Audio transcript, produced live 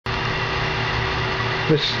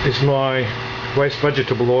This is my waste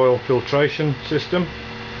vegetable oil filtration system.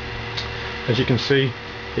 As you can see,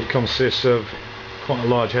 it consists of quite a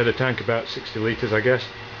large header tank, about 60 litres I guess,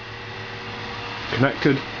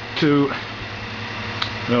 connected to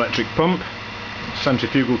an electric pump,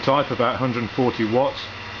 centrifugal type, about 140 watts.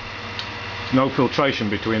 No filtration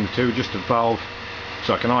between the two, just a valve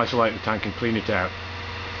so I can isolate the tank and clean it out.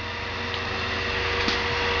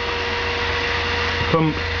 The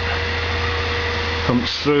pump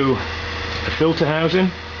pumps through a filter housing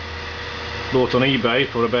bought on eBay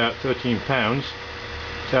for about £13. It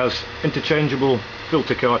has interchangeable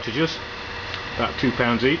filter cartridges, about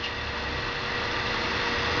 £2 each.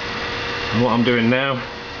 And what I'm doing now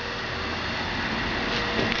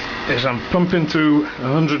is I'm pumping through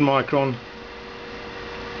a 100 micron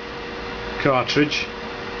cartridge,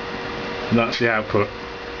 and that's the output.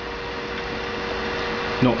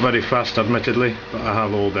 Not very fast admittedly, but I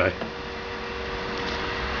have all day.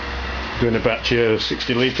 Doing a batch here of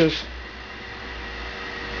 60 litres.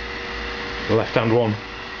 The left hand one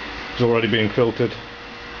is already being filtered,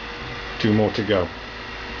 2 more to go.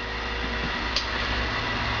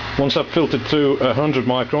 Once I've filtered through 100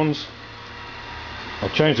 microns, I'll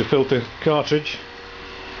change the filter cartridge.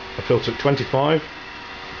 I filter at 25,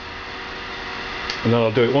 and then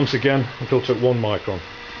I'll do it once again and filter at 1 micron.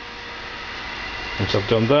 Once I've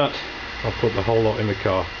done that, I'll put the whole lot in the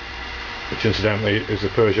car, which incidentally is a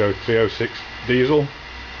Peugeot 306 diesel.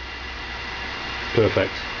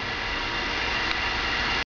 Perfect.